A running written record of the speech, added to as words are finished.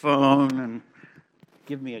phone and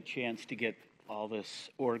give me a chance to get all this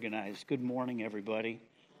organized. Good morning, everybody.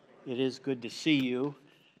 It is good to see you,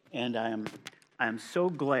 and I'm so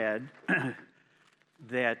glad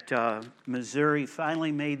that Missouri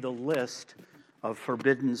finally made the list of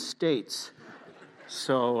forbidden states.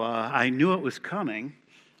 So I knew it was coming.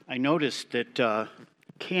 I noticed that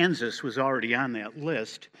Kansas was already on that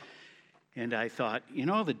list, and I thought,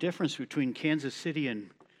 the difference between Kansas City and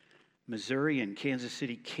Missouri and Kansas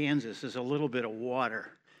City, Kansas is a little bit of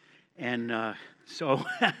water. And so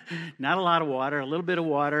not a lot of water, a little bit of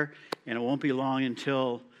water, and it won't be long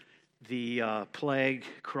until the plague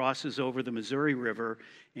crosses over the Missouri River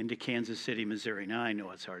into Kansas City, Missouri. Now, I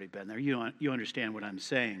know it's already been there. You understand what I'm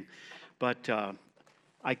saying. But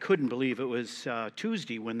I couldn't believe it was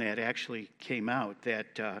Tuesday when that actually came out,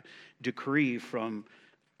 that decree from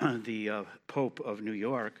the Pope of New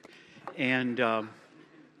York. And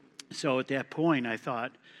so at that point, I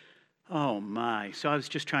thought, oh my. So I was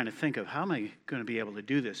just trying to think of how am I going to be able to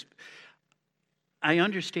do this? I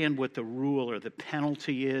understand what the rule or the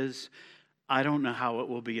penalty is. I don't know how it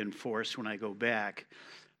will be enforced when I go back.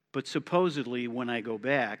 But supposedly, when I go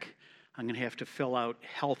back, I'm going to have to fill out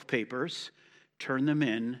health papers, turn them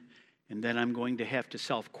in, and then I'm going to have to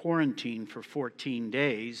self-quarantine for 14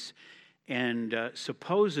 days. And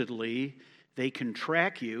supposedly, they can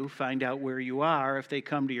track you, find out where you are. If they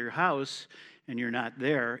come to your house and you're not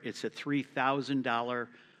there, it's a $3,000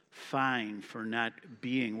 fine for not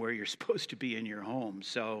being where you're supposed to be in your home.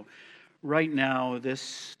 So right now,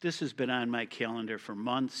 this has been on my calendar for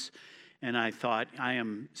months, and I thought I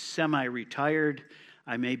am semi-retired.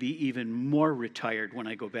 I may be even more retired when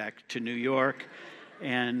I go back to New York.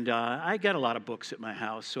 And I got a lot of books at my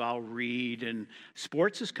house, so I'll read. And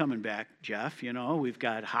sports is coming back, Jeff. We've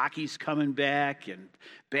got hockey's coming back and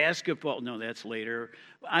basketball. No, that's later.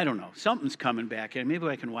 I don't know. Something's coming back. And maybe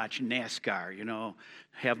I can watch NASCAR,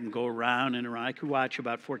 have them go around and around. I could watch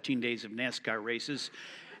about 14 days of NASCAR races.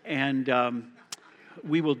 And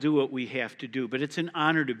we will do what we have to do. But it's an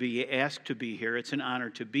honor to be asked to be here. It's an honor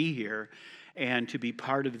to be here and to be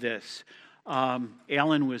part of this.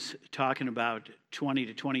 Alan was talking about 20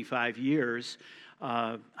 to 25 years.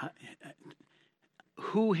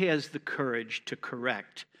 Who has the courage to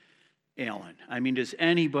correct Alan? I mean, does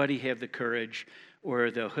anybody have the courage or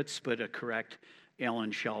the chutzpah to correct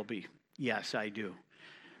Alan Shelby? Yes, I do.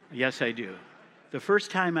 Yes, I do. The first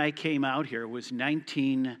time I came out here was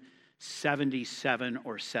 1977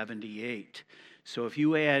 or 78. So if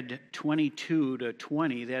you add 22 to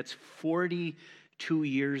 20, that's 42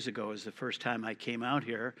 years ago is the first time I came out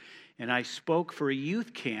here, and I spoke for a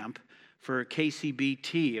youth camp for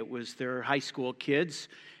KCBT. It was their high school kids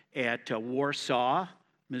at Warsaw,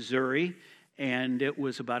 Missouri, and it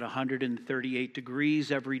was about 138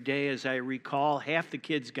 degrees every day, as I recall. Half the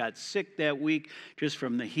kids got sick that week just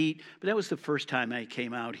from the heat, but that was the first time I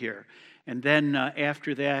came out here. And then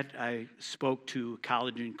after that, I spoke to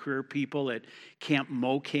college and career people at Camp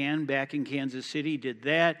Mocan back in Kansas City, did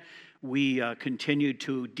that. We continued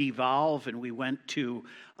to devolve, and we went to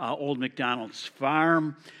Old McDonald's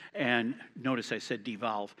farm. And notice I said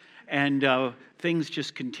devolve. And things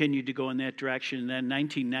just continued to go in that direction. And then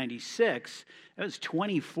 1996, that was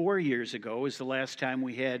 24 years ago, was the last time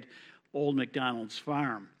we had Old McDonald's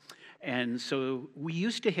farm. And so we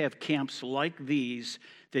used to have camps like these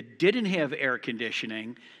that didn't have air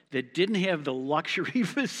conditioning, that didn't have the luxury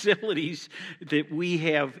facilities that we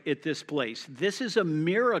have at this place. This is a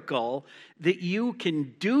miracle that you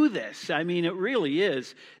can do this. I mean, it really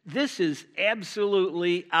is. This is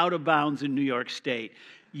absolutely out of bounds in New York State.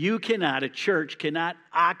 A church cannot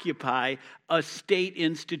occupy a state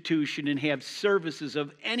institution and have services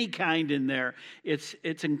of any kind in there.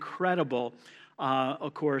 It's incredible.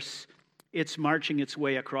 Of course, it's marching its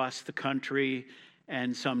way across the country,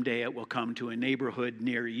 and someday it will come to a neighborhood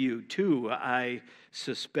near you too, I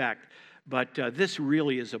suspect. But this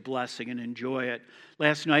really is a blessing, and enjoy it.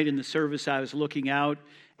 Last night in the service, I was looking out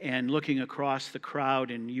and looking across the crowd,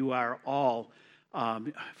 and you are all,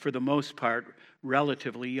 for the most part,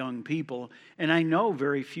 relatively young people. And I know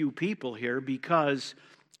very few people here because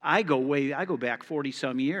I go back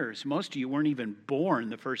 40-some years. Most of you weren't even born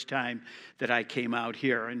the first time that I came out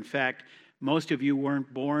here. In fact, most of you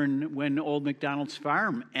weren't born when Old McDonald's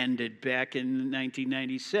farm ended back in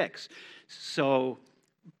 1996.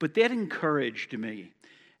 But that encouraged me.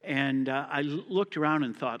 And I looked around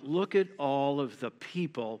and thought, look at all of the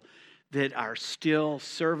people that are still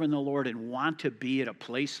serving the Lord and want to be at a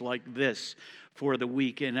place like this for the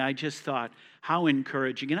week. And I just thought, how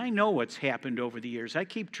encouraging. And I know what's happened over the years. I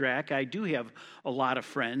keep track. I do have a lot of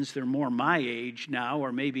friends. They're more my age now,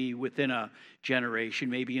 or maybe within a generation,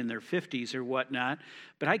 maybe in their 50s or whatnot.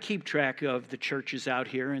 But I keep track of the churches out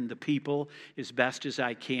here and the people as best as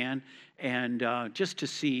I can. And just to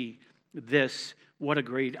see this, what a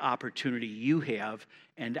great opportunity you have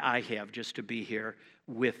and I have just to be here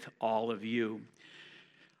with all of you.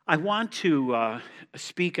 I want to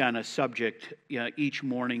speak on a subject each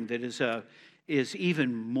morning that is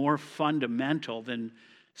even more fundamental than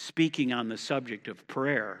speaking on the subject of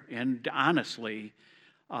prayer. And honestly,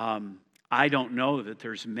 I don't know that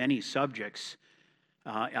there's many subjects.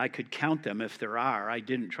 I could count them if there are. I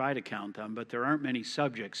didn't try to count them, but there aren't many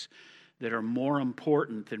subjects that are more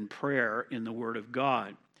important than prayer in the Word of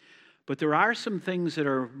God. But there are some things that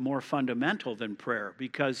are more fundamental than prayer,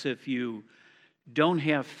 because if you don't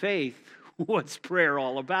have faith, what's prayer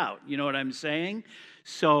all about? You know what I'm saying?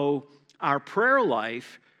 So our prayer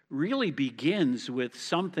life really begins with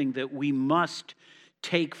something that we must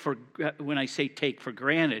take for, when I say take for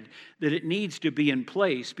granted, that it needs to be in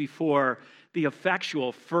place before the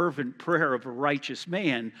effectual, fervent prayer of a righteous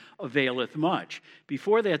man availeth much.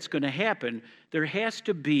 Before that's going to happen, there has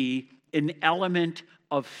to be an element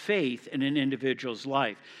of faith in an individual's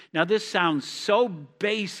life. Now, this sounds so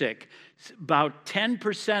basic. About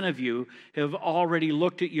 10% of you have already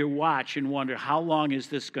looked at your watch and wondered, how long is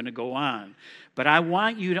this going to go on? But I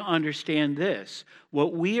want you to understand this.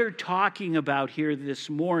 What we are talking about here this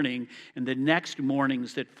morning and the next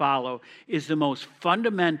mornings that follow is the most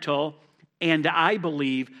fundamental and, I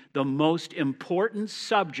believe, the most important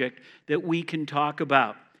subject that we can talk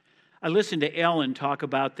about. I listened to Alan talk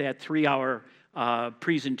about that 3-hour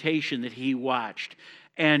presentation that he watched.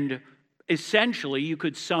 And essentially, you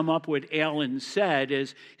could sum up what Alan said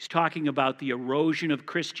as he's talking about the erosion of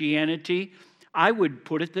Christianity. I would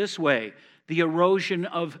put it this way: the erosion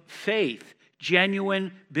of faith,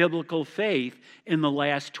 genuine biblical faith in the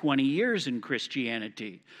last 20 years in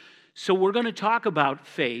Christianity. So we're going to talk about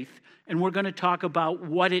faith, and we're going to talk about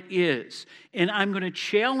what it is. And I'm going to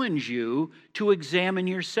challenge you to examine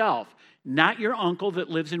yourself. Not your uncle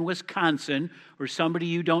that lives in Wisconsin or somebody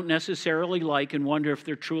you don't necessarily like and wonder if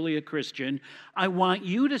they're truly a Christian. I want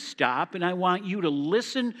you to stop and I want you to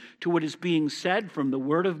listen to what is being said from the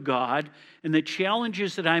Word of God and the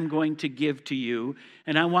challenges that I'm going to give to you.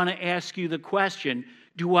 And I want to ask you the question,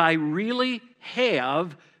 do I really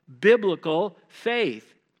have biblical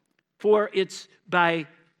faith? For it's by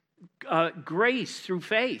grace through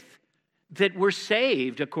faith that we're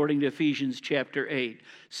saved, according to Ephesians chapter 8.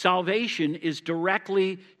 Salvation is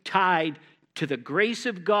directly tied to the grace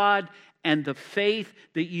of God and the faith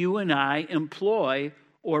that you and I employ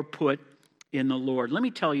or put in the Lord. Let me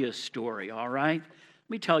tell you a story, all right? Let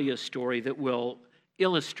me tell you a story that will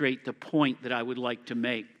illustrate the point that I would like to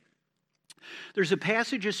make. There's a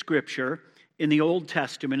passage of Scripture in the Old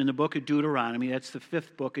Testament, in the book of Deuteronomy. That's the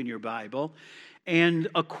 5th book in your Bible. And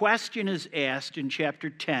a question is asked in chapter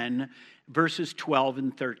 10, verses 12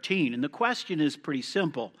 and 13. And the question is pretty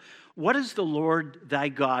simple. What does the Lord thy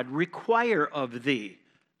God require of thee?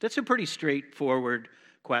 That's a pretty straightforward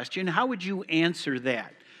question. How would you answer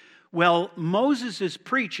that? Well, Moses is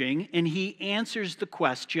preaching, and he answers the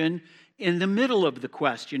question in the middle of the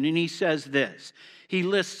question. And he says this. He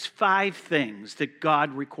lists 5 things that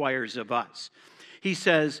God requires of us. He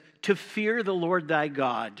says, to fear the Lord thy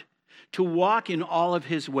God, to walk in all of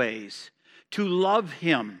his ways, to love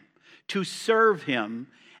him, to serve him,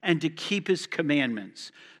 and to keep his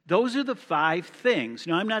commandments. Those are the 5 things.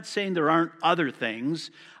 Now, I'm not saying there aren't other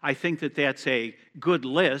things. I think that that's a good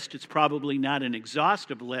list. It's probably not an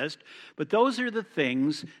exhaustive list, but those are the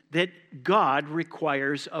things that God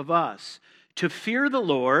requires of us. To fear the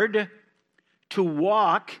Lord, to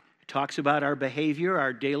walk, it talks about our behavior,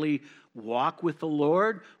 our daily walk with the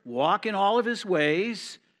Lord, walk in all of his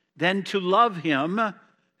ways, then to love him,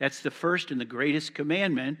 that's the first and the greatest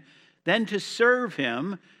commandment, then to serve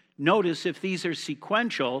him. Notice if these are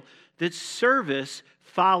sequential, that service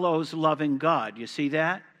follows loving God. You see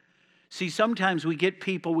that? See, sometimes we get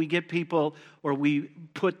people, or we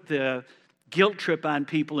put the guilt trip on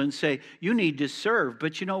people and say, you need to serve.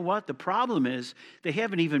 But you know what? The problem is they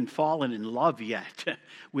haven't even fallen in love yet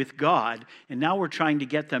with God. And now we're trying to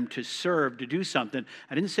get them to serve, to do something.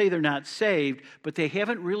 I didn't say they're not saved, but they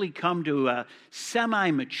haven't really come to a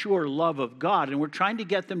semi-mature love of God. And we're trying to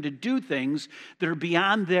get them to do things that are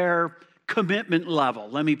beyond their commitment level.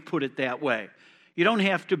 Let me put it that way. You don't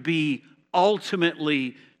have to be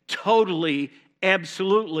ultimately, totally,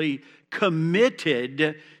 absolutely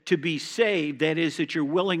committed to be saved. That is, that you're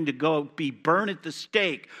willing to go be burned at the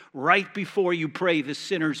stake right before you pray the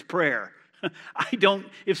sinner's prayer.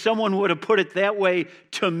 If someone would have put it that way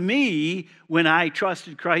to me when I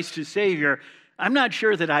trusted Christ as Savior, I'm not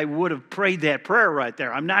sure that I would have prayed that prayer right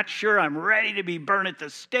there. I'm not sure I'm ready to be burned at the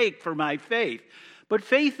stake for my faith. But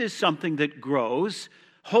faith is something that grows.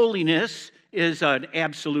 Holiness is an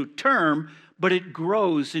absolute term, but it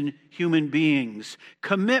grows in human beings.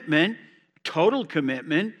 Commitment, total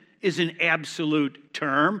commitment, is an absolute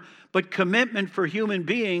term, but commitment for human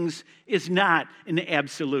beings is not an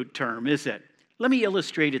absolute term, is it? Let me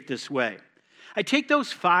illustrate it this way. I take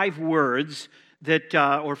those 5 words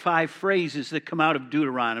or 5 phrases that come out of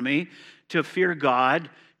Deuteronomy: to fear God,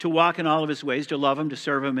 to walk in all of his ways, to love him, to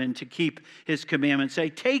serve him, and to keep his commandments. I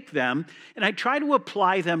take them and I try to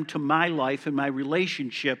apply them to my life and my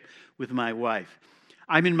relationship with my wife.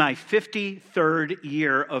 I'm in my 53rd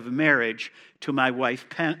year of marriage to my wife,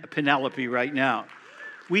 Penelope, right now.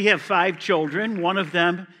 We have 5 children. One of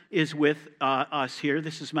them is with us here.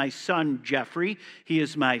 This is my son, Jeffrey. He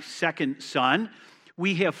is my second son.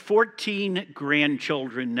 We have 14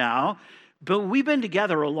 grandchildren now, but we've been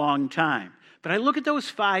together a long time. But I look at those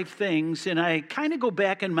 5 things, and I kind of go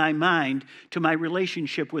back in my mind to my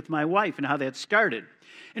relationship with my wife and how that started.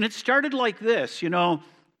 And it started like this.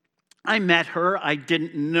 I met her. I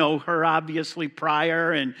didn't know her, obviously,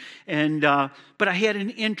 prior, but I had an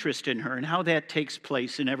interest in her and how that takes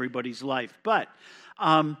place in everybody's life. But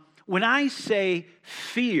when I say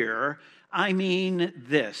fear, I mean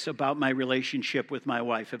this about my relationship with my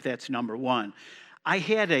wife, if that's number one. I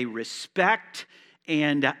had a respect,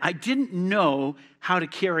 and I didn't know how to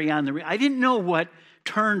carry on I didn't know what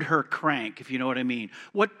turned her crank, if you know what I mean,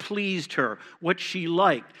 what pleased her, what she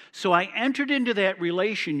liked. So I entered into that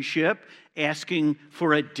relationship asking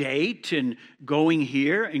for a date and going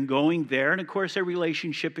here and going there. And of course, our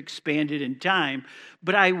relationship expanded in time.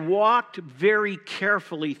 But I walked very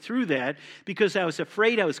carefully through that because I was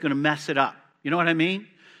afraid I was going to mess it up. You know what I mean?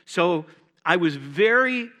 So I was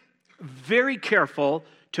very, very careful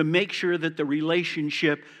to make sure that the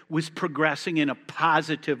relationship was progressing in a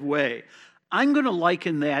positive way. I'm going to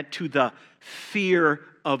liken that to the fear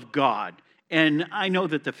of God. And I know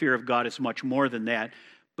that the fear of God is much more than that,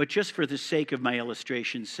 but just for the sake of my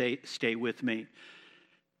illustration, stay with me.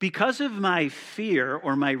 Because of my fear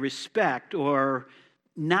or my respect or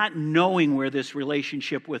not knowing where this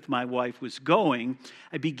relationship with my wife was going,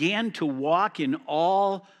 I began to walk in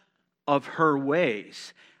all of her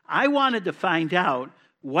ways. I wanted to find out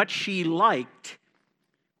what she liked,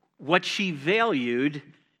 what she valued,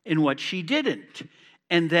 and what she didn't.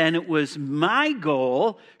 And then it was my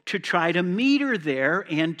goal to try to meet her there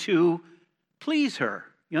and to please her.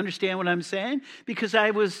 You understand what I'm saying? Because I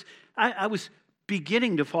was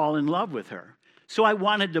beginning to fall in love with her. So I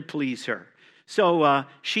wanted to please her. So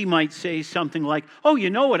she might say something like, oh, you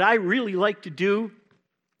know what I really like to do?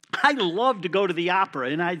 I love to go to the opera.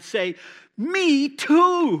 And I'd say, me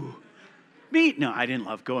too. No, I didn't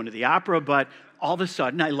love going to the opera, but all of a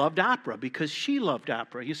sudden I loved opera because she loved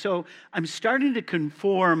opera. So I'm starting to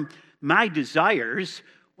conform my desires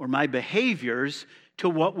or my behaviors to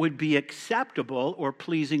what would be acceptable or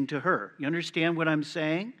pleasing to her. You understand what I'm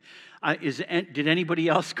saying? Did anybody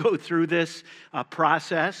else go through this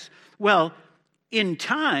process? Well, in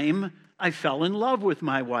time, I fell in love with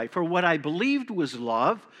my wife, or what I believed was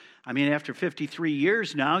love. I mean, after 53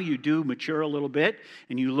 years now, you do mature a little bit,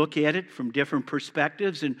 and you look at it from different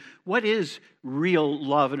perspectives. And what is real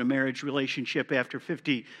love in a marriage relationship after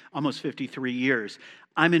almost 53 years?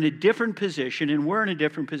 I'm in a different position, and we're in a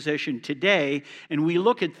different position today, and we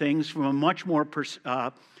look at things from a much more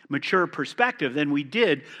mature perspective than we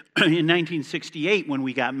did in 1968 when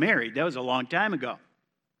we got married. That was a long time ago.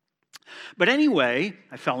 But anyway,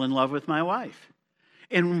 I fell in love with my wife.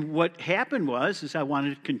 And what happened was I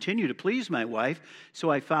wanted to continue to please my wife,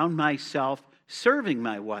 so I found myself serving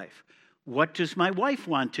my wife. What does my wife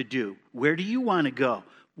want to do? Where do you want to go?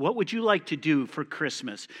 What would you like to do for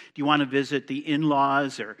Christmas? Do you want to visit the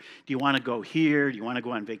in-laws, or do you want to go here? Do you want to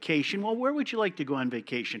go on vacation? Well, where would you like to go on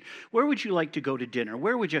vacation? Where would you like to go to dinner?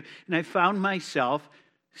 And I found myself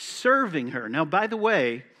serving her. Now, by the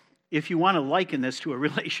way, if you want to liken this to a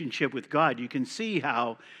relationship with God, you can see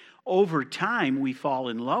how over time we fall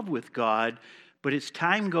in love with God, but as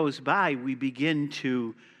time goes by, we begin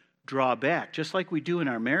to draw back, just like we do in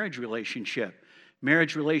our marriage relationship.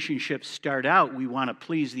 Marriage relationships start out, we want to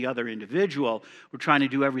please the other individual. We're trying to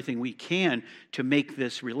do everything we can to make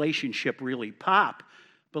this relationship really pop.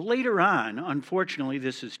 But later on, unfortunately,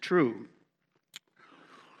 this is true.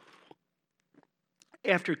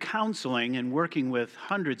 After counseling and working with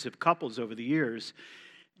hundreds of couples over the years,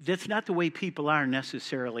 that's not the way people are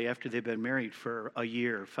necessarily after they've been married for a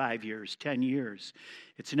year, 5 years, 10 years.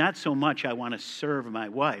 It's not so much I want to serve my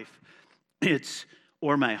wife,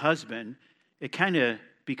 or my husband. It kind of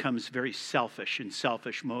becomes very selfish and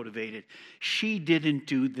selfish motivated. She didn't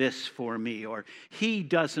do this for me, or he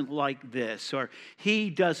doesn't like this, or he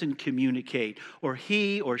doesn't communicate, or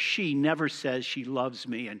he or she never says she loves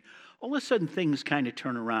me. And all of a sudden things kind of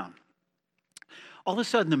turn around. All of a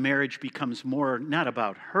sudden the marriage becomes more not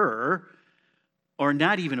about her, or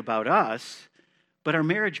not even about us, but our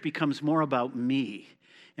marriage becomes more about me.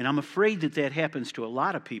 And I'm afraid that that happens to a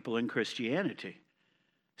lot of people in Christianity.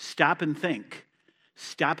 Stop and think.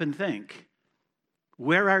 Stop and think.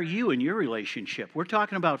 Where are you in your relationship? We're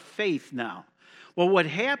talking about faith now. Well, what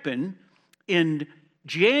happened in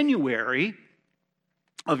January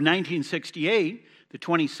of 1968, the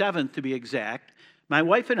 27th to be exact, my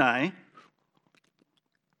wife and I,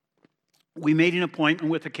 we made an appointment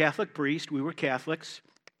with a Catholic priest. We were Catholics.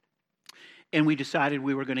 And we decided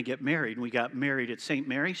we were going to get married. And we got married at St.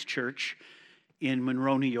 Mary's Church in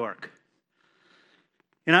Monroe, New York.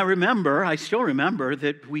 And I still remember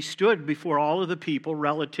that we stood before all of the people,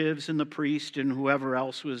 relatives and the priest and whoever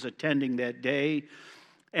else was attending that day,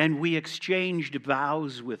 and we exchanged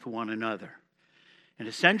vows with one another. And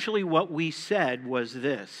essentially what we said was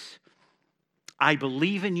this: I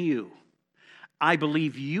believe in you. I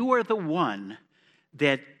believe you are the one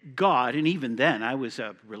that God, and even then I was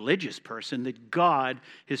a religious person, that God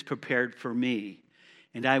has prepared for me.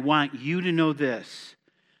 And I want you to know this: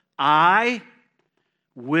 I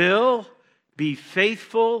will be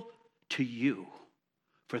faithful to you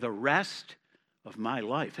for the rest of my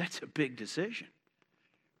life. That's a big decision.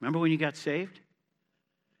 Remember when you got saved?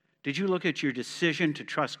 Did you look at your decision to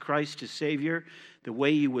trust Christ as Savior the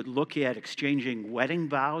way you would look at exchanging wedding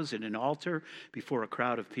vows at an altar before a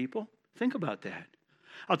crowd of people? Think about that.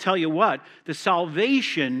 I'll tell you what, the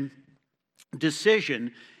salvation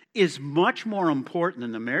decision is much more important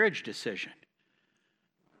than the marriage decision.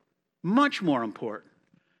 Much more important.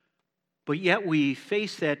 But yet we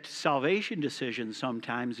face that salvation decision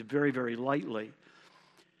sometimes very, very lightly.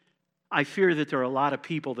 I fear that there are a lot of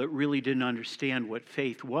people that really didn't understand what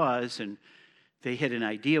faith was, and they had an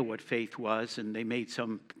idea what faith was, and they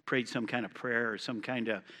prayed some kind of prayer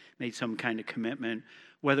or made some kind of commitment,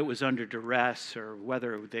 whether it was under duress or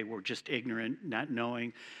whether they were just ignorant, not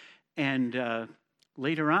knowing. And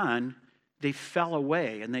later on, they fell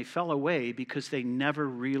away, and they fell away because they never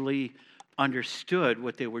really understood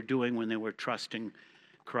what they were doing when they were trusting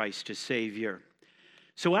Christ as Savior.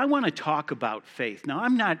 So I want to talk about faith. Now,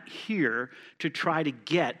 I'm not here to try to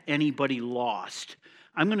get anybody lost.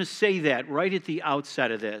 I'm going to say that right at the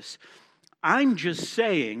outset of this. I'm just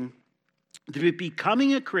saying that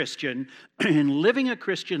becoming a Christian and living a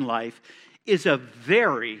Christian life is a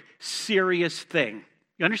very serious thing.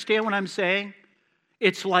 You understand what I'm saying?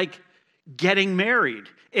 It's like getting married,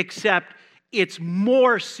 except it's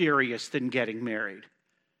more serious than getting married.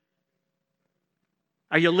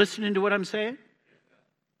 Are you listening to what I'm saying?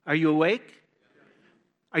 Are you awake?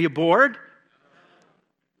 Are you bored?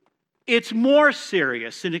 It's more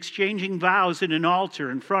serious than exchanging vows at an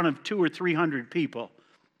altar in front of 200 or 300 people,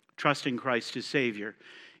 trusting Christ as Savior.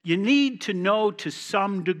 You need to know to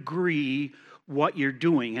some degree what you're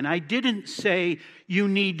doing. And I didn't say you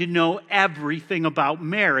need to know everything about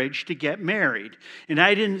marriage to get married. And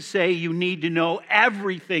I didn't say you need to know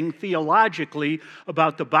everything theologically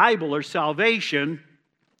about the Bible or salvation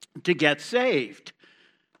to get saved.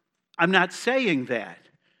 I'm not saying that.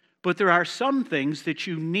 But there are some things that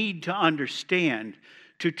you need to understand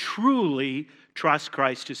to truly trust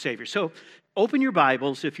Christ as Savior. So open your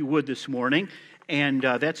Bibles, if you would, this morning. And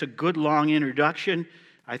that's a good long introduction.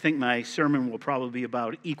 I think my sermon will probably be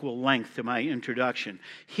about equal length to my introduction.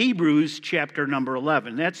 Hebrews chapter number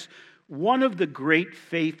 11. That's one of the great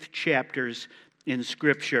faith chapters in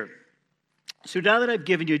Scripture. So now that I've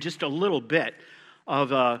given you just a little bit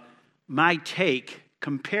of my take,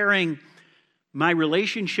 comparing my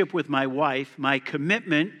relationship with my wife, my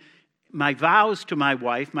commitment, my vows to my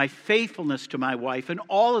wife, my faithfulness to my wife, and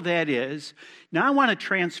all of that is, now I want to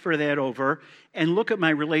transfer that over and look at my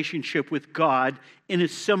relationship with God in a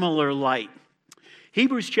similar light.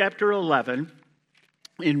 Hebrews chapter 11,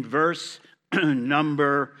 in verse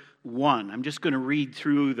number 1. I'm just going to read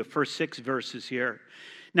through the first 6 verses here.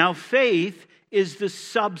 Now, faith is the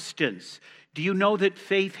substance. Do you know that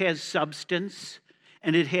faith has substance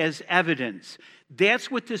and it has evidence? That's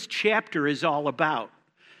what this chapter is all about.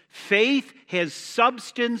 Faith has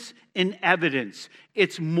substance and evidence.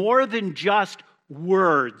 It's more than just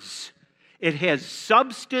words. It has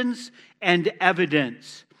substance and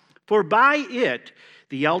evidence. For by it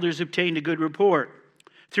the elders obtained a good report.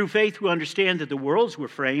 Through faith we understand that the worlds were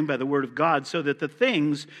framed by the word of God, so that the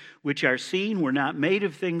things which are seen were not made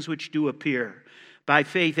of things which do appear. By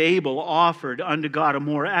faith Abel offered unto God a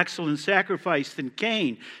more excellent sacrifice than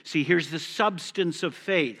Cain. See, here's the substance of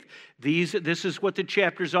faith. This is what the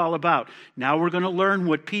chapter's all about. Now we're going to learn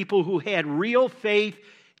what people who had real faith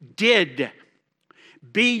did.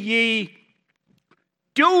 Be ye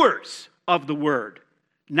doers of the word,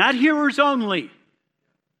 not hearers only.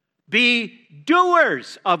 Be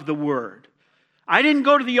doers of the word. I didn't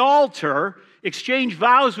go to the altar, exchange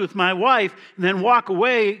vows with my wife, and then walk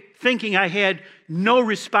away thinking I had no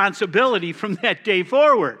responsibility from that day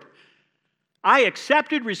forward. I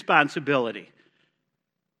accepted responsibility.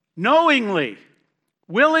 Knowingly,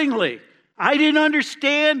 willingly. I didn't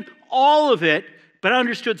understand all of it, but I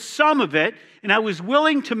understood some of it, and I was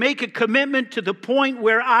willing to make a commitment to the point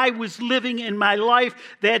where I was living in my life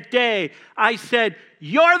that day. I said,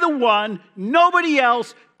 you're the one, nobody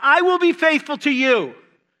else. I will be faithful to you.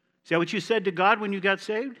 Is that what you said to God when you got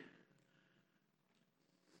saved?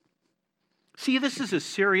 See, this is a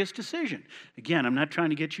serious decision. Again, I'm not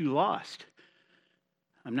trying to get you lost.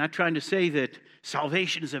 I'm not trying to say that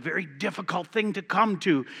salvation is a very difficult thing to come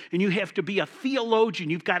to, and you have to be a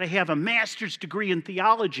theologian. You've got to have a master's degree in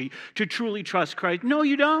theology to truly trust Christ. No,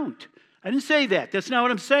 you don't. I didn't say that. That's not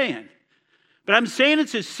what I'm saying. But I'm saying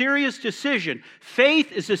it's a serious decision.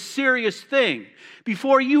 Faith is a serious thing.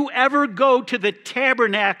 Before you ever go to the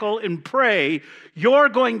tabernacle and pray, you're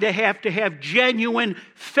going to have genuine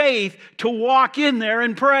faith to walk in there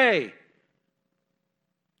and pray.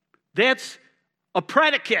 That's a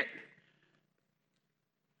predicate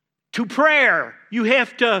to prayer. You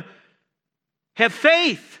have to have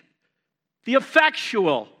faith. The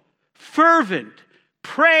effectual, fervent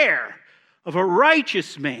prayer of a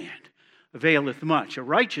righteous man availeth much. A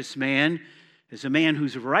righteous man is a man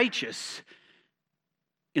who's righteous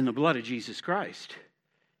in the blood of Jesus Christ.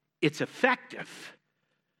 It's effective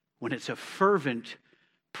when it's a fervent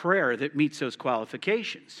prayer that meets those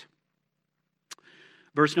qualifications.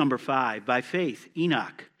 Verse number 5, by faith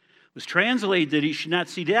Enoch was translated that he should not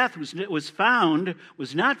see death,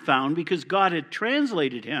 was not found because God had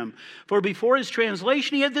translated him. For before his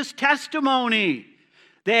translation he had this testimony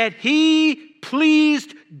that he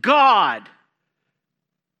pleased God.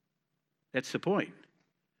 That's the point.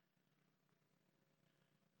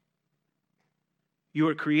 You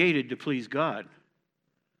were created to please God.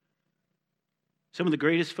 Some of the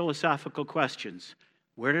greatest philosophical questions.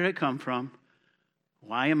 Where did I come from?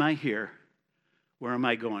 Why am I here? Where am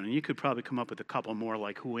I going? And you could probably come up with a couple more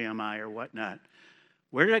like who am I or whatnot.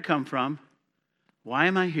 Where did I come from? Why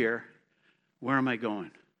am I here? Where am I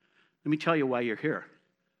going? Let me tell you why you're here.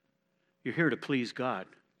 You're here to please God.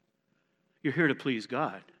 You're here to please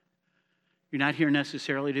God. You're not here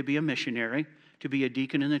necessarily to be a missionary, to be a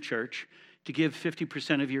deacon in the church, to give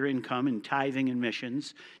 50% of your income in tithing and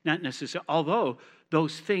missions. Not necessarily, although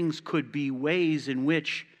those things could be ways in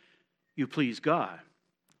which you please God.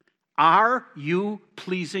 Are you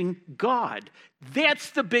pleasing God?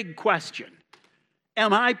 That's the big question.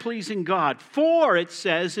 Am I pleasing God? For, it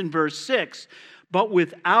says in verse 6, but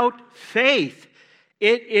without faith,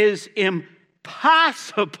 it is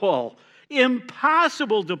impossible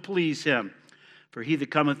to please him. For he that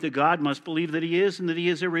cometh to God must believe that he is, and that he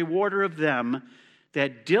is a rewarder of them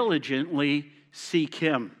that diligently seek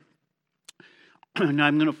him. Now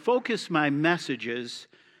I'm going to focus my messages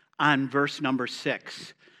on verse number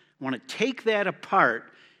 6. I want to take that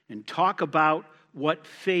apart and talk about what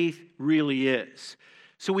faith really is.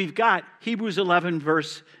 So we've got Hebrews 11,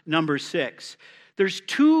 verse number 6. There's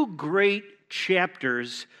two great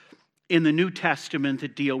chapters in the New Testament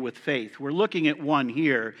that deal with faith. We're looking at one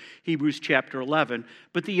here, Hebrews chapter 11,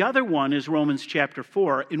 but the other one is Romans chapter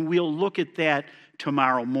 4, and we'll look at that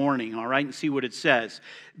tomorrow morning, all right, and see what it says.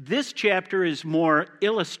 This chapter is more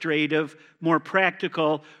illustrative, more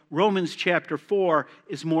practical. Romans chapter 4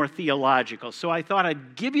 is more theological. So I thought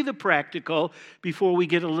I'd give you the practical before we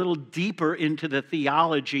get a little deeper into the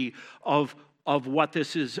theology of what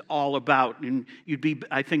this is all about, and you'd be,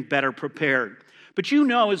 I think, better prepared. But you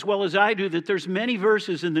know as well as I do that there's many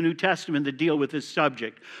verses in the New Testament that deal with this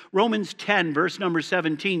subject. Romans 10, verse number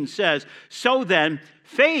 17 says, so then,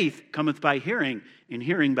 Faith cometh by hearing, and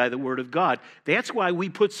hearing by the word of God. That's why we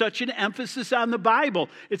put such an emphasis on the Bible.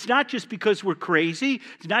 It's not just because we're crazy.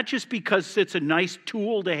 It's not just because it's a nice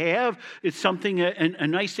tool to have. It's something, a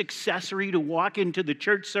nice accessory to walk into the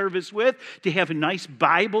church service with, to have a nice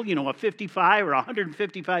Bible, a $55 or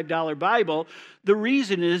 $155 Bible. The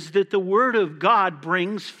reason is that the word of God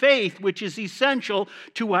brings faith, which is essential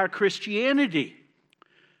to our Christianity.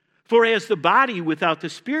 For as the body without the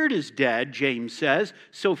spirit is dead, James says,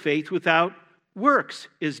 so faith without works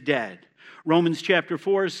is dead. Romans chapter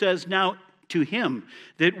 4 says, now to him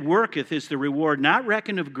that worketh is the reward not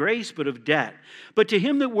reckoned of grace, but of debt. But to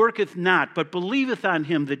him that worketh not, but believeth on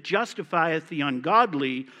him that justifieth the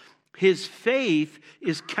ungodly, his faith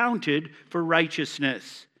is counted for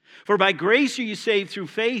righteousness. For by grace are you saved through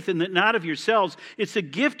faith, and that not of yourselves. It's the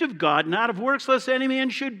gift of God, not of works, lest any man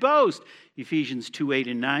should boast. Ephesians 2:8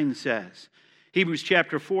 and 9 says. Hebrews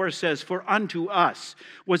chapter 4 says, for unto us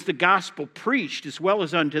was the gospel preached as well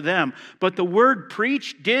as unto them. But the word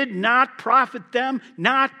preached did not profit them,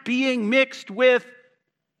 not being mixed with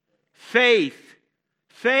faith.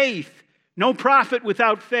 Faith. No profit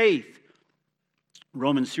without faith.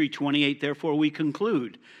 Romans 3:28, therefore we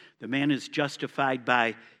conclude, the man is justified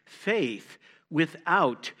by faith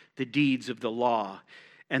without the deeds of the law.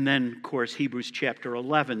 And then, of course, Hebrews chapter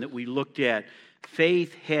 11 that we looked at.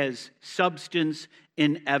 Faith has substance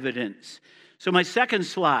in evidence. So my second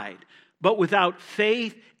slide, but without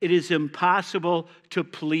faith, it is impossible to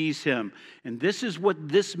please him. And this is what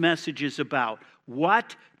this message is about.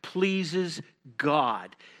 What pleases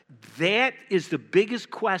God? That is the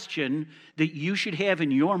biggest question that you should have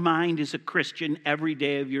in your mind as a Christian every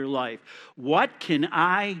day of your life. What can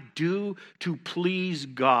I do to please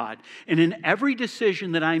God? And in every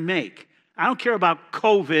decision that I make, I don't care about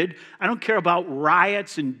COVID. I don't care about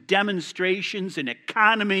riots and demonstrations and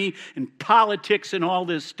economy and politics and all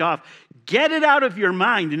this stuff. Get it out of your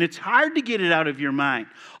mind, and it's hard to get it out of your mind.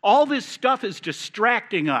 All this stuff is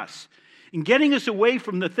distracting us and getting us away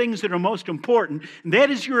from the things that are most important, and that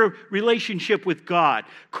is your relationship with God.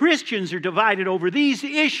 Christians are divided over these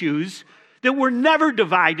issues that were never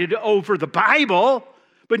divided over the Bible,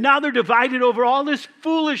 but now they're divided over all this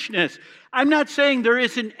foolishness. I'm not saying there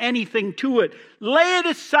isn't anything to it. Lay it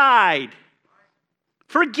aside.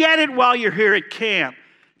 Forget it while you're here at camp.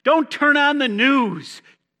 Don't turn on the news.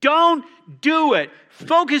 Don't do it.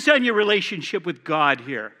 Focus on your relationship with God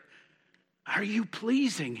here. Are you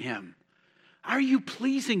pleasing him? Are you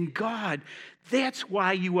pleasing God? That's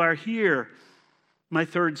why you are here. My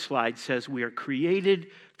third slide says we are created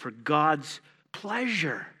for God's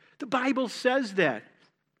pleasure. The Bible says that.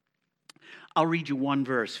 I'll read you one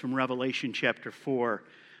verse from Revelation chapter 4,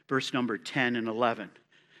 verse number 10 and 11.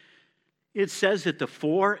 It says that the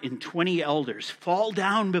 24 elders fall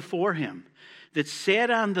down before him that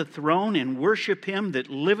sat on the throne and worship him that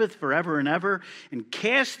liveth forever and ever, and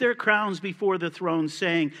cast their crowns before the throne,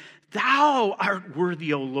 saying, Thou art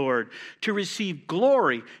worthy, O Lord, to receive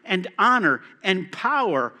glory and honor and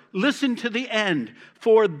power. Listen to the end.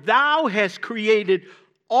 For thou hast created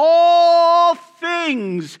all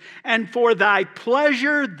things, and for thy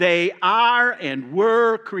pleasure they are and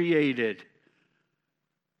were created.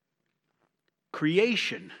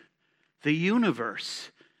 Creation, the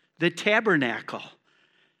universe, the tabernacle,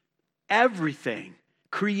 everything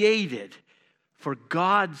created for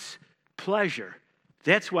God's pleasure.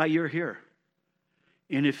 That's why you're here.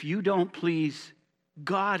 And if you don't please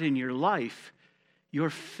God in your life, you're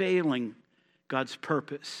failing God's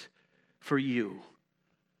purpose for you.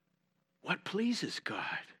 What pleases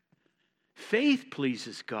God? Faith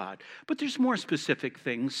pleases God. But there's more specific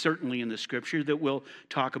things, certainly in the Scripture, that we'll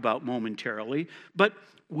talk about momentarily. But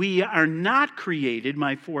we are not created,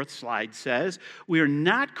 my fourth slide says, we are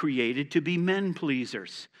not created to be men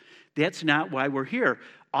pleasers. That's not why we're here.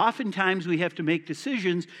 Oftentimes we have to make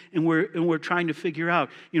decisions, and we're trying to figure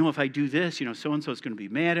out, if I do this, so-and-so is going to be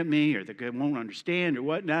mad at me, or they won't understand, or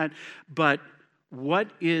whatnot. But what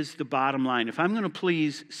is the bottom line? If I'm going to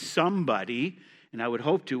please somebody, and I would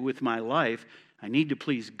hope to with my life, I need to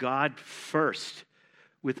please God first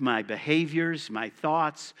with my behaviors, my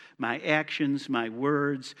thoughts, my actions, my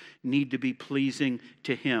words need to be pleasing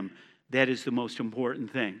to him. That is the most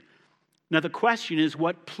important thing. Now the question is,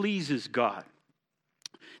 what pleases God?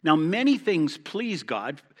 Now many things please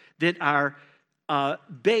God that are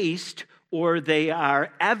based, or they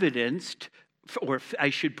are evidenced, or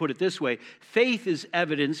I should put it this way, faith is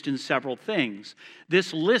evidenced in several things.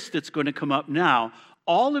 This list that's going to come up now,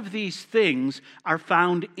 all of these things are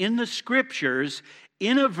found in the Scriptures,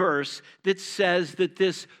 in a verse that says that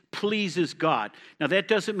this pleases God. Now, that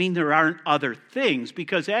doesn't mean there aren't other things,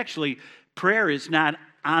 because actually prayer is not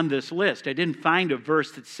on this list. I didn't find a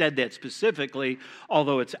verse that said that specifically,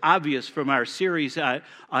 although it's obvious from our series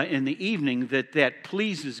in the evening that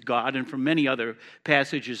pleases God, and from many other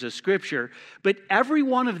passages of Scripture. But every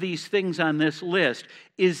one of these things on this list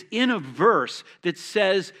is in a verse that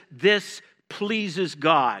says this pleases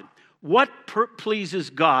God. What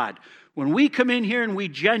pleases God? When we come in here and we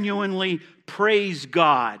genuinely praise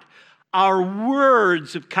God, our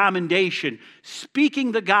words of commendation,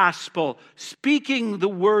 speaking the gospel, speaking the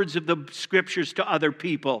words of the Scriptures to other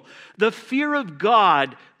people. The fear of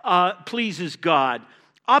God pleases God.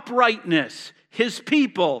 Uprightness, His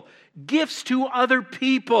people, gifts to other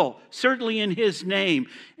people, certainly in His name.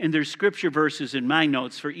 And there's Scripture verses in my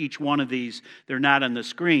notes for each one of these. They're not on the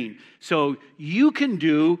screen. So you can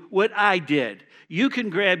do what I did. You can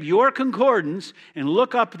grab your concordance and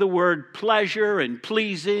look up the word pleasure and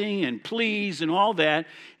pleasing and please and all that,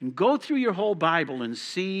 and go through your whole Bible and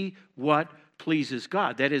see what pleases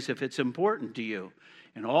God. That is, if it's important to you.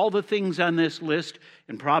 And all the things on this list,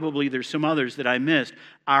 and probably there's some others that I missed,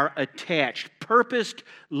 are attached. Purposed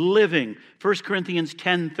living. 1 Corinthians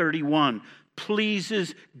 10:31.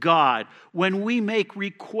 Pleases God. When we make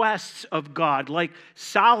requests of God, like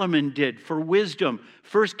Solomon did for wisdom,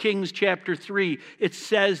 1 Kings chapter 3, it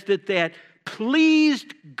says that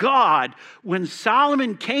pleased God when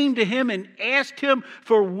Solomon came to him and asked him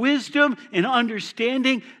for wisdom and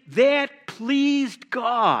understanding. That pleased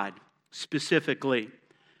God specifically.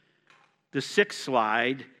 The sixth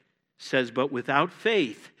slide says, but without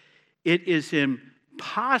faith, it is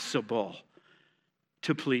impossible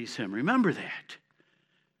to please Him. Remember that.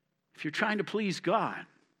 If you're trying to please God.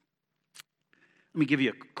 Let me give you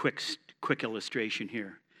a quick illustration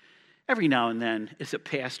here. Every now and then, as a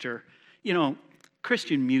pastor,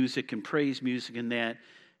 Christian music and praise music and that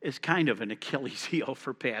is kind of an Achilles heel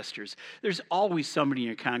for pastors. There's always somebody in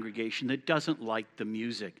your congregation that doesn't like the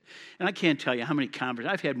music. And I can't tell you how many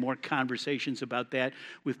I've had more conversations about that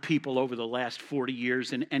with people over the last 40 years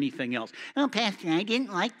than anything else. Oh, Pastor, I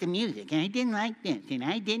didn't like the music, and I didn't like this, and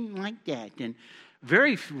I didn't like that. And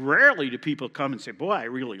very rarely do people come and say, boy, I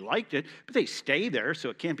really liked it. But they stay there, so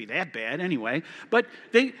it can't be that bad anyway. But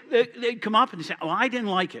they come up and say, oh, I didn't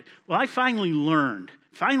like it. Well, I finally learned,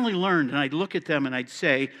 and I'd look at them and I'd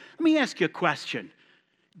say, let me ask you a question.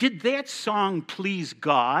 Did that song please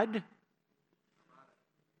God?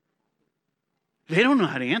 They don't know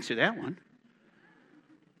how to answer that one.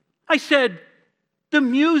 I said,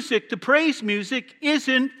 the praise music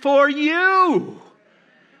isn't for you.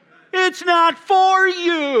 It's not for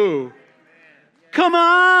you. Come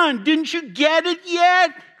on, didn't you get it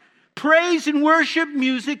yet? Praise and worship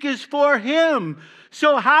music is for Him.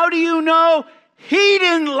 So how do you know He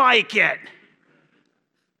didn't like it?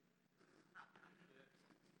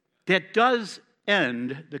 That does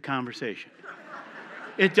end the conversation.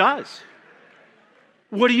 It does.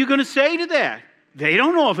 What are you going to say to that? They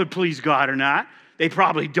don't know if it pleased God or not. They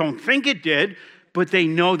probably don't think it did, but they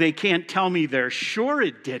know they can't tell me they're sure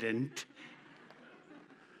it didn't.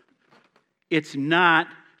 It's not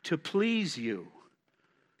to please you.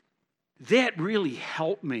 That really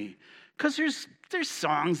helped me, because there's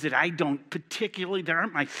songs that I don't particularly, that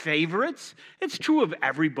aren't my favorites. It's true of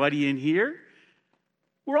everybody in here.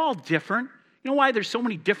 We're all different. You know why there's so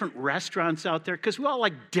many different restaurants out there? Because we all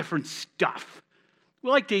like different stuff. We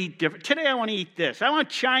like to eat different. Today I want to eat this. I want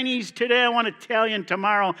Chinese. Today I want Italian.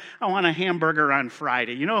 Tomorrow I want a hamburger on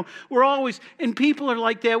Friday. We're always, and people are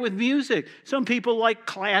like that with music. Some people like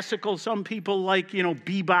classical. Some people like,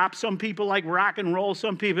 bebop. Some people like rock and roll.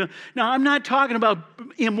 Some people. Now, I'm not talking about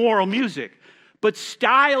immoral music, but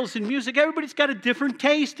styles in music. Everybody's got a different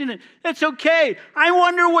taste in it. That's okay. I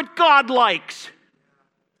wonder what God likes.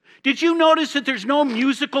 Did you notice that there's no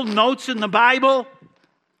musical notes in the Bible?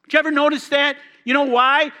 Did you ever notice that? You know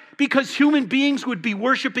why? Because human beings would be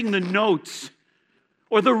worshiping the notes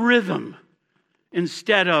or the rhythm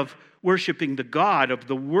instead of worshiping the God of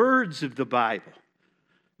the words of the Bible.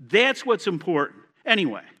 That's what's important.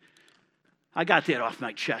 Anyway, I got that off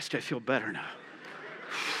my chest. I feel better now.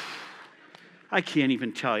 I can't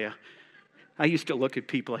even tell you. I used to look at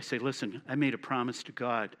people, I say, listen, I made a promise to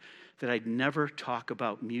God that I'd never talk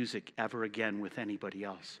about music ever again with anybody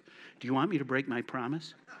else. Do you want me to break my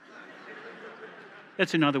promise?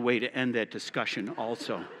 That's another way to end that discussion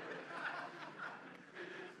also.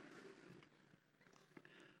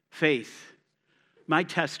 Faith. My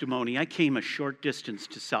testimony, I came a short distance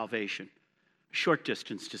to salvation. Short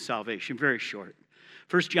distance to salvation, very short.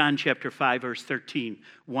 1 John chapter 5, verse 13,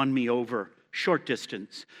 won me over. Short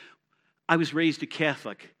distance. I was raised a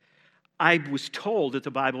Catholic. I was told that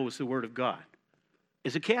the Bible was the Word of God.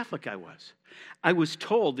 As a Catholic, I was. I was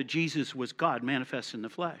told that Jesus was God manifest in the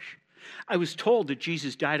flesh. I was told that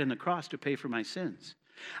Jesus died on the cross to pay for my sins.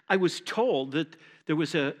 I was told that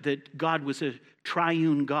that God was a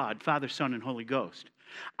triune God, Father, Son, and Holy Ghost.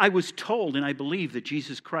 I was told, and I believe, that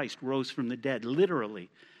Jesus Christ rose from the dead, literally.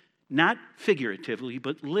 Not figuratively,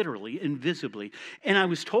 but literally, invisibly. And I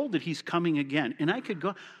was told that he's coming again. And I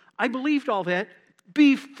believed all that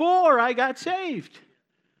before I got saved.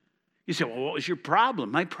 You say, well, what was your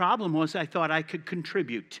problem? My problem was I thought I could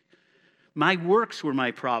contribute. My works were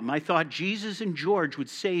my problem. I thought Jesus and George would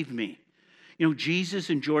save me. You know, Jesus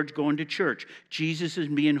and George going to church. Jesus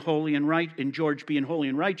and being holy and right, and George being holy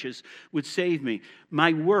and righteous would save me.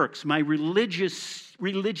 My works, my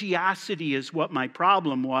religiosity is what my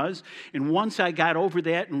problem was. And once I got over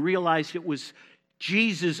that and realized it was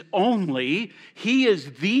Jesus only, he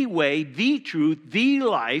is the way, the truth, the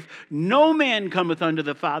life. No man cometh unto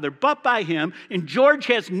the Father but by him. And George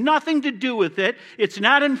has nothing to do with it. It's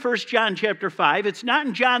not in 1 John chapter 5. It's not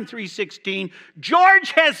in John 3:16.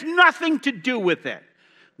 George has nothing to do with it.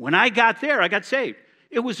 When I got there, I got saved.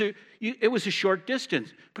 It was a short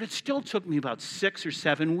distance, but it still took me about 6 or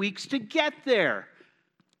 7 weeks to get there.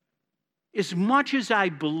 As much as I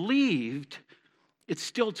believed, it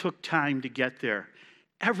still took time to get there.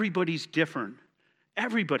 Everybody's different.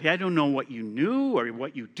 Everybody. I don't know what you knew or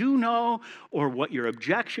what you do know or what your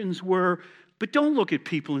objections were, but don't look at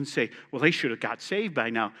people and say, well, they should have got saved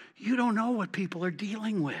by now. You don't know what people are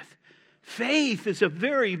dealing with. Faith is a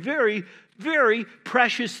very, very, very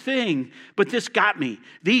precious thing. But this got me.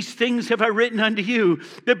 These things have I written unto you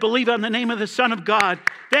that believe on the name of the Son of God,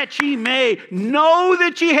 that ye may know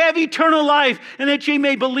that ye have eternal life, and that ye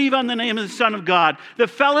may believe on the name of the Son of God. The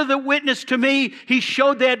fellow that witnessed to me, he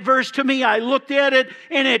showed that verse to me. I looked at it,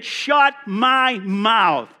 and it shut my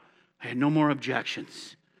mouth. I had no more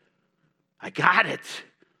objections. I got it.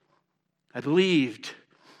 I believed.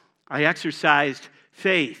 I exercised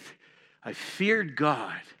faith. I feared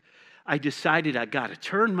God. I decided I got to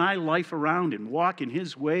turn my life around and walk in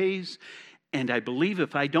his ways. And I believe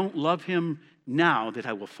if I don't love him now, that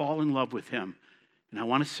I will fall in love with him. And I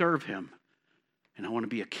want to serve him. And I want to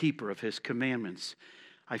be a keeper of his commandments.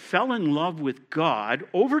 I fell in love with God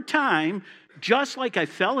over time, just like I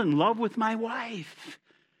fell in love with my wife.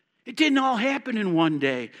 It didn't all happen in one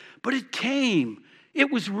day, but it came.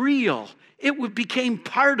 It was real. It became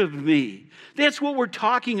part of me. That's what we're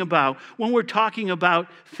talking about when we're talking about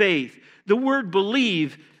faith. The word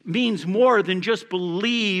believe means more than just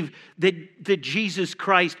believe that Jesus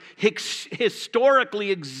Christ historically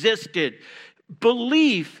existed.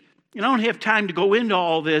 Belief, and I don't have time to go into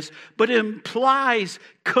all this, but it implies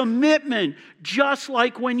commitment, just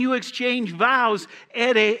like when you exchange vows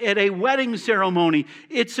at a wedding ceremony.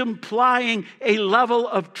 It's implying a level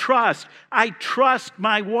of trust. I trust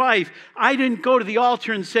my wife. I didn't go to the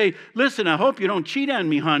altar and say, listen, I hope you don't cheat on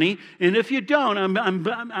me, honey, and if you don't, I'm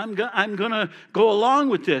going to go along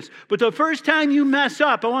with this. But the first time you mess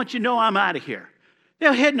up, I want you to know I'm out of here.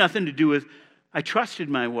 That had nothing to do with, I trusted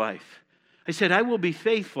my wife. I said, I will be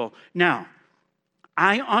faithful. Now,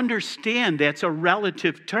 I understand that's a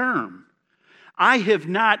relative term. I have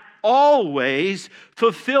not always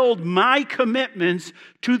fulfilled my commitments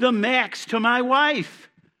to the max to my wife.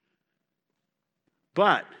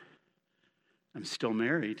 But I'm still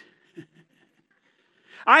married.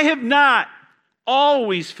 I have not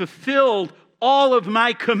always fulfilled all of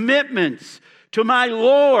my commitments to my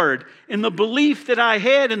Lord in the belief that I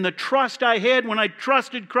had and the trust I had when I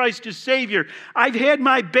trusted Christ as Savior. I've had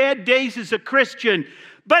my bad days as a Christian,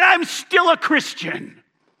 but I'm still a Christian.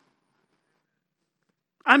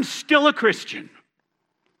 I'm still a Christian.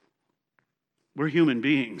 We're human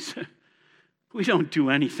beings. We don't do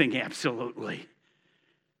anything absolutely.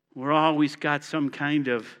 We're always got some kind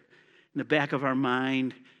of, in the back of our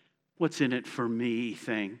mind, what's in it for me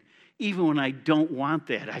thing. Even when I don't want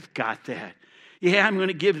that, I've got that. Yeah, I'm going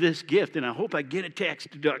to give this gift, and I hope I get a tax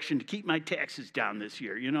deduction to keep my taxes down this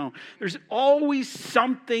year. You know, there's always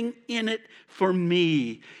something in it for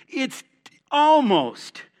me. It's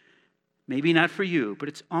almost, maybe not for you, but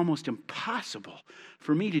it's almost impossible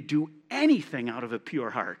for me to do anything out of a pure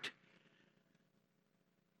heart.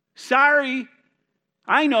 Sorry,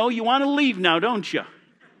 I know you want to leave now, don't you?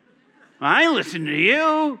 I ain't listening to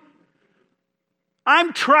you.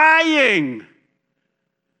 I'm trying.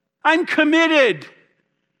 I'm committed.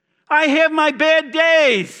 I have my bad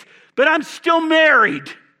days, but I'm still married.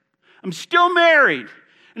 I'm still married.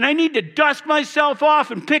 And I need to dust myself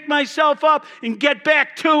off and pick myself up and get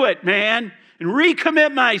back to it, man, and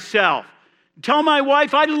recommit myself. Tell my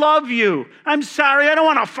wife, I love you. I'm sorry, I don't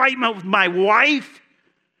want to fight with my wife.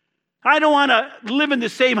 I don't want to live in the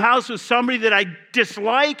same house with somebody that I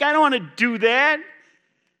dislike. I don't want to do that.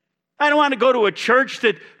 I don't want to go to a church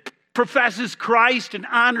that professes Christ and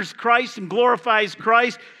honors Christ and glorifies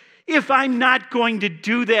Christ. If I'm not going to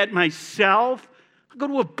do that myself, I'll go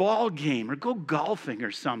to a ball game or go golfing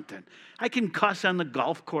or something. I can cuss on the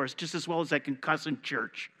golf course just as well as I can cuss in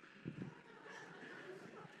church.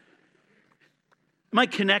 Am I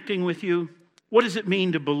connecting with you? What does it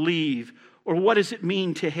mean to believe? Or what does it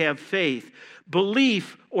mean to have faith?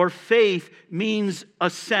 Belief or faith means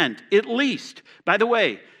assent, at least. By the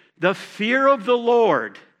way, the fear of the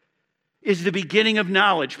Lord is the beginning of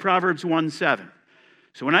knowledge, Proverbs 1:7.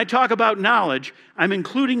 So when I talk about knowledge, I'm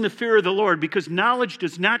including the fear of the Lord because knowledge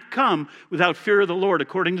does not come without fear of the Lord,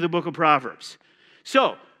 according to the book of Proverbs.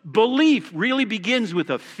 So belief really begins with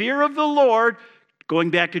a fear of the Lord, going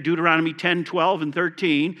back to Deuteronomy 10, 12, and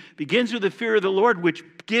 13, begins with the fear of the Lord, which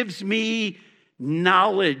gives me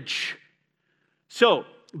knowledge. So,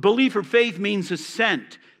 belief or faith means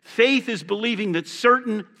assent. Faith is believing that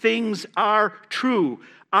certain things are true.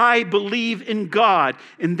 I believe in God,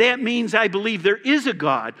 and that means I believe there is a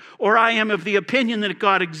God, or I am of the opinion that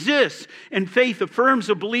God exists, and faith affirms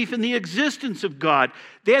a belief in the existence of God.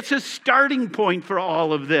 That's a starting point for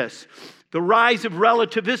all of this. The rise of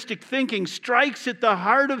relativistic thinking strikes at the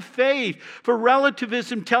heart of faith, for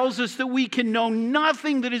relativism tells us that we can know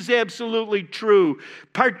nothing that is absolutely true,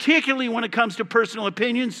 particularly when it comes to personal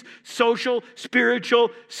opinions, social, spiritual,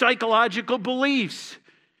 psychological beliefs.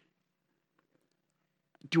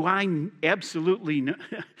 Do I absolutely know?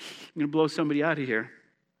 I'm going to blow somebody out of here.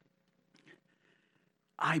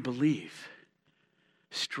 I believe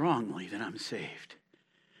strongly that I'm saved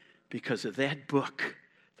because of that book,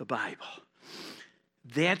 the Bible.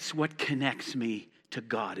 That's what connects me to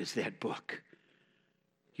God, is that book.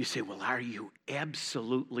 You say, well, are you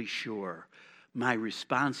absolutely sure? My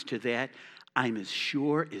response to that, I'm as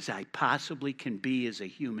sure as I possibly can be as a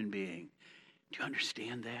human being. Do you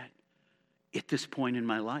understand that? At this point in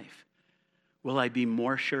my life. Will I be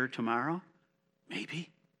more sure tomorrow? Maybe.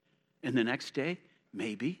 And the next day?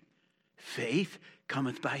 Maybe. Faith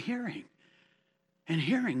cometh by hearing, and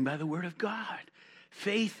hearing by the word of God.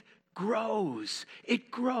 Faith grows.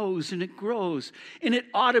 It grows and it grows. And it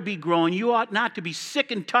ought to be growing. You ought not to be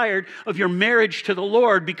sick and tired of your marriage to the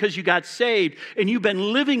Lord because you got saved and you've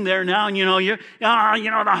been living there now and the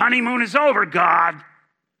honeymoon is over, God.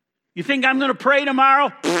 You think I'm going to pray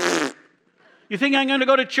tomorrow? You think I'm going to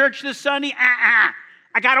go to church this Sunday?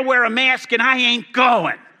 I got to wear a mask and I ain't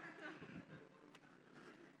going.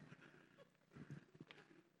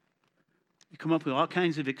 You come up with all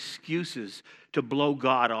kinds of excuses to blow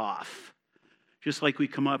God off. Just like we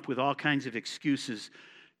come up with all kinds of excuses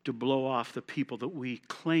to blow off the people that we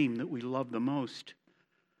claim that we love the most.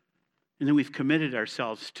 And then we've committed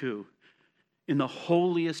ourselves to in the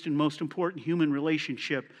holiest and most important human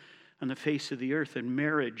relationship on the face of the earth, in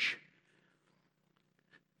marriage.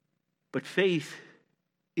 But faith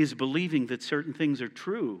is believing that certain things are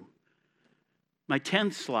true. My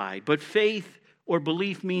 10th slide. But faith or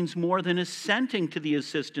belief means more than assenting to the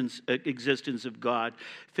existence of God.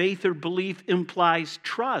 Faith or belief implies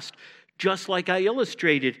trust, just like I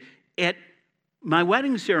illustrated at my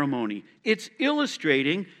wedding ceremony. It's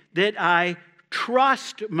illustrating that I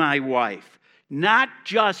trust my wife, not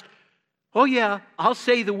just, oh yeah, I'll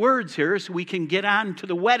say the words here so we can get on to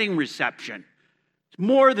the wedding reception. It's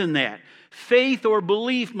more than that. Faith or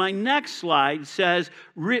belief, my next slide says,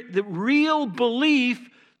 the real belief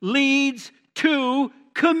leads to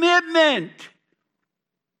commitment.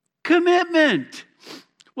 Commitment.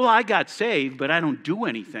 Well, I got saved, but I don't do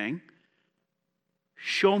anything.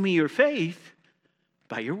 Show me your faith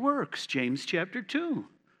by your works, James chapter 2.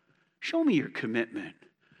 Show me your commitment.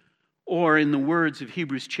 Or in the words of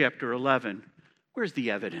Hebrews chapter 11, where's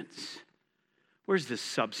the evidence? Where's the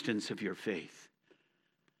substance of your faith?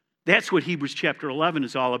 That's what Hebrews chapter 11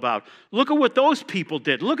 is all about. Look at what those people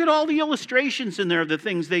did. Look at all the illustrations in there of the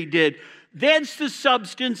things they did. That's the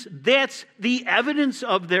substance. That's the evidence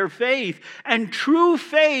of their faith. And true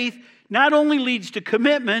faith not only leads to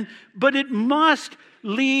commitment, but it must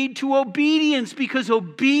lead to obedience, because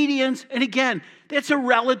obedience, and again, that's a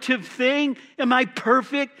relative thing. Am I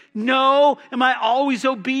perfect? No. Am I always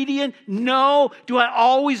obedient? No. Do I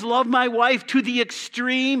always love my wife to the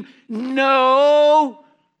extreme? No.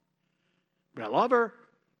 But I love her,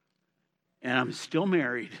 and I'm still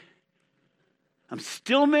married. I'm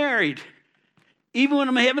still married. Even when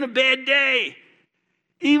I'm having a bad day,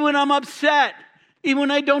 even when I'm upset, Even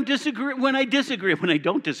when I don't disagree, when I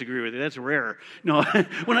don't disagree with her, that's rare. No,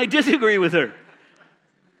 when I disagree with her.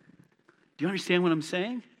 Do you understand what I'm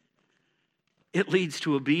saying? It leads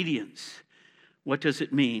to obedience. What does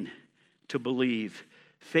it mean to believe?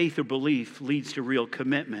 Faith or belief leads to real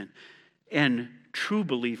commitment. And true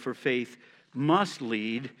belief or faith must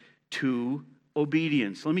lead to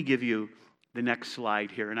obedience. Let me give you the next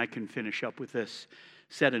slide here, and I can finish up with this.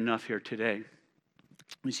 Said enough here today.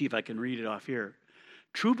 Let me see if I can read it off here.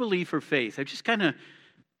 True belief or faith. I've just kind of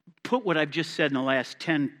put what I've just said in the last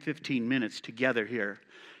 10, 15 minutes together here.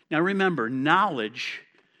 Now remember, knowledge,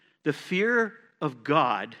 the fear of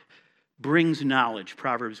God brings knowledge,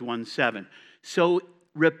 Proverbs 1:7. So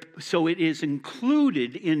it is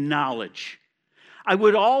included in knowledge. I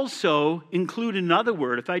would also include another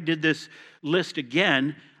word. If I did this list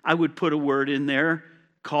again, I would put a word in there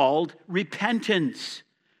called repentance.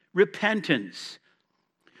 Repentance.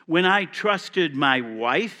 When I trusted my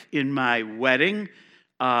wife in my wedding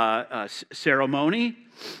ceremony,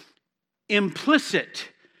 implicit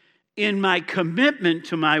in my commitment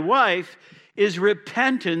to my wife is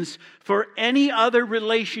repentance for any other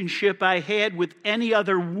relationship I had with any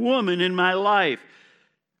other woman in my life.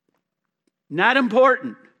 Not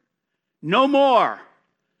important. No more.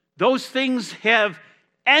 Those things have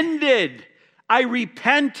ended. I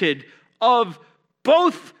repented of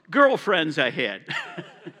both girlfriends I had.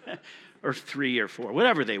 Or 3 or 4,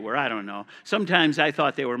 whatever they were, I don't know. Sometimes I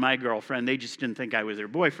thought they were my girlfriend. They just didn't think I was their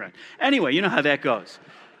boyfriend. Anyway, you know how that goes.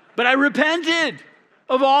 But I repented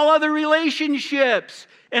of all other relationships.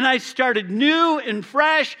 And I started new and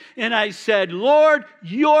fresh. And I said, Lord,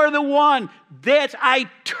 you're the one. I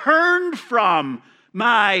turned from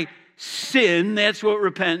my sin. That's what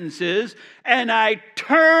repentance is. And I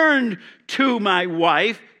turned to my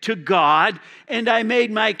wife, to God, and I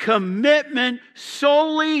made my commitment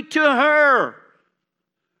solely to her.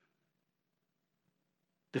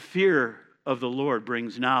 The fear of the Lord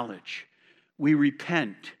brings knowledge. We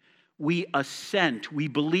repent. We assent. We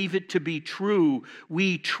believe it to be true.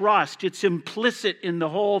 We trust. It's implicit in the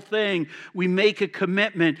whole thing. We make a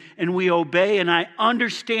commitment and we obey. And I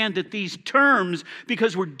understand that these terms,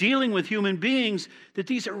 because we're dealing with human beings, that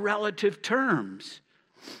these are relative terms.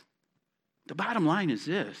 The bottom line is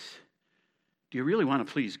this. Do you really want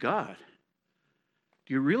to please God?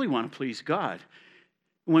 Do you really want to please God?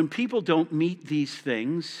 When people don't meet these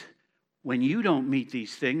things, when you don't meet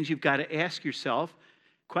these things, you've got to ask yourself,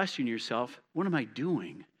 question yourself, what am I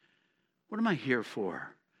doing? What am I here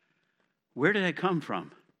for? Where did I come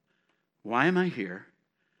from? Why am I here?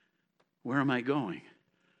 Where am I going?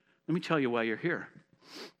 Let me tell you why you're here.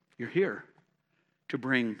 You're here to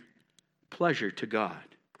bring pleasure to God.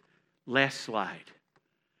 Last slide.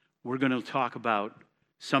 We're going to talk about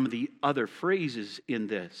some of the other phrases in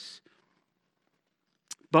this.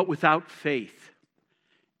 But without faith,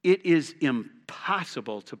 it is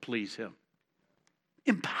impossible to please him.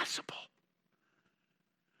 Impossible.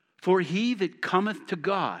 For he that cometh to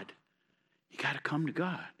God, you got to come to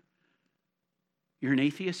God. You're an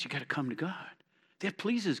atheist, you got to come to God. That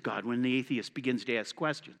pleases God when the atheist begins to ask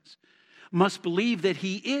questions. Must believe that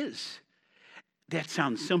he is. That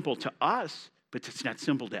sounds simple to us, but it's not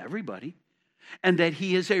simple to everybody. And that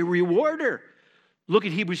he is a rewarder. Look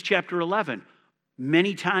at Hebrews chapter 11.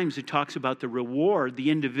 Many times it talks about the reward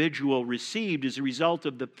the individual received as a result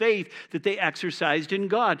of the faith that they exercised in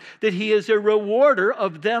God. That he is a rewarder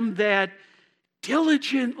of them that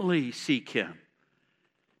diligently seek him.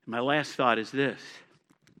 My last thought is this.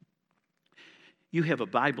 You have a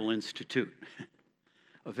Bible Institute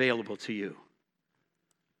available to you.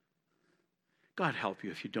 God help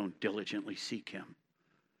you if you don't diligently seek him.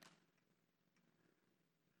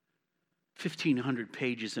 1,500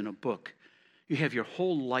 pages in a book. You have your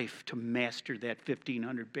whole life to master that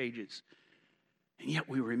 1,500 pages. And yet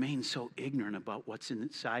we remain so ignorant about what's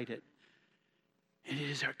inside it. And it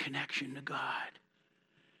is our connection to God.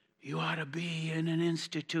 You ought to be in an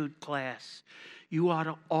institute class. You ought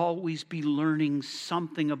to always be learning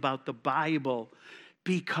something about the Bible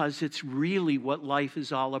because it's really what life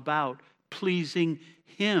is all about. Pleasing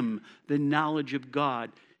him, the knowledge of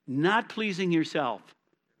God. Not pleasing yourself.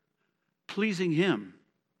 Pleasing him.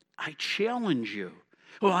 I challenge you.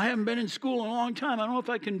 Well, I haven't been in school in a long time. I don't know if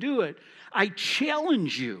I can do it. I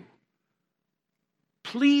challenge you.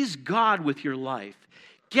 Please God with your life.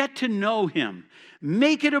 Get to know him.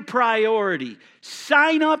 Make it a priority.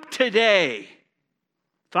 Sign up today.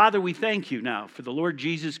 Father, we thank you now for the Lord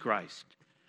Jesus Christ.